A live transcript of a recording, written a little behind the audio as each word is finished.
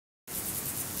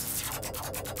Hey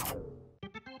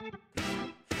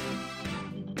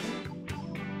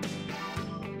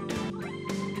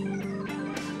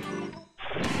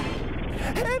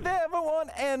there, everyone,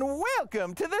 and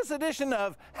welcome to this edition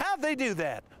of How They Do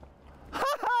That.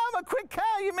 I'm a quick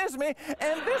Kyle, you miss me,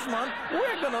 and this month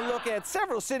we're going to look at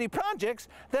several city projects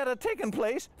that are taking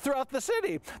place throughout the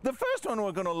city. The first one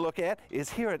we're going to look at is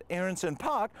here at Aronson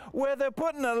Park, where they're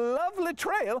putting a lovely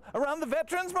trail around the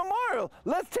Veterans Memorial.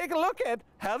 Let's take a look at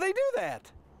how they do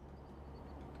that.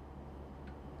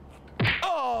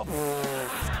 Oh!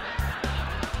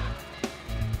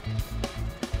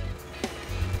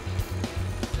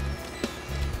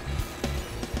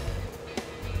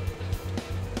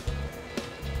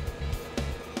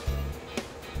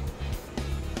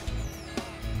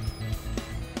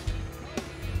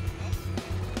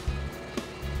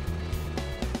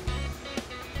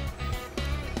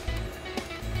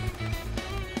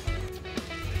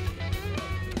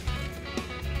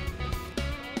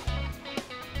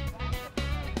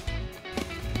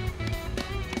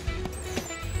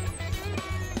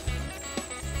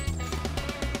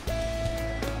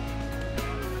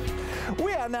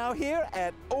 We are now here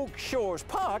at Oak Shores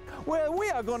Park, where we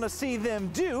are going to see them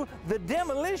do the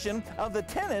demolition of the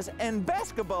tennis and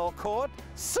basketball court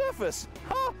surface.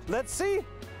 Huh? Let's see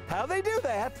how they do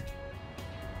that.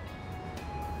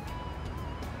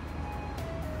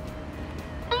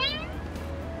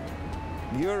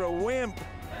 You're a wimp.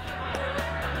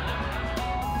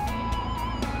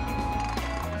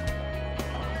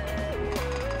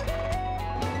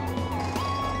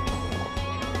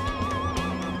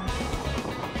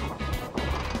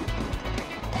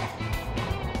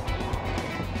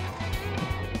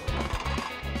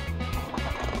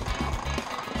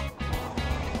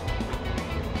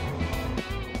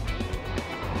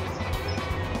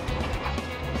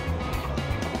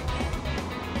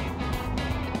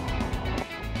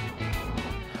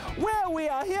 We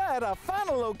are here at our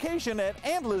final location at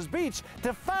Antlers Beach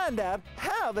to find out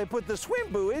how they put the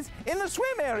swim buoys in the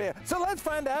swim area. So let's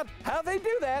find out how they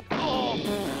do that. Oh.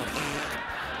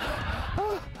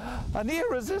 An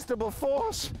irresistible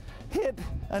force hit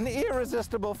an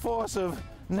irresistible force of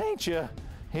nature.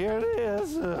 Here it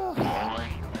is.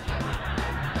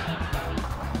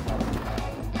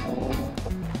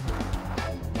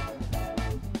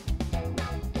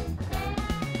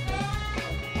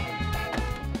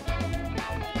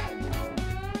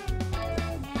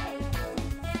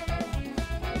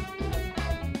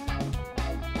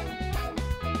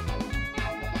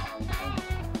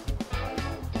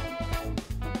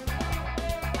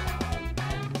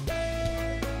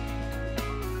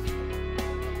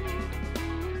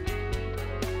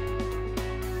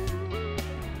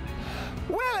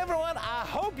 I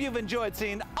hope you've enjoyed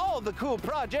seeing all the cool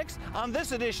projects on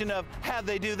this edition of How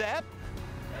They Do That.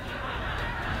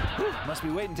 Whew, must be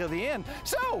waiting till the end.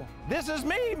 So, this is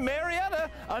me,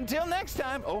 Marietta. Until next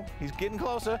time. Oh, he's getting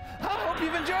closer. I hope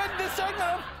you've enjoyed this segment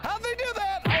of How They Do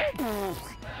That.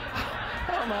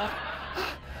 Oh my.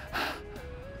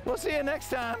 We'll see you next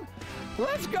time.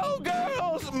 Let's go,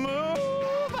 girls. Move.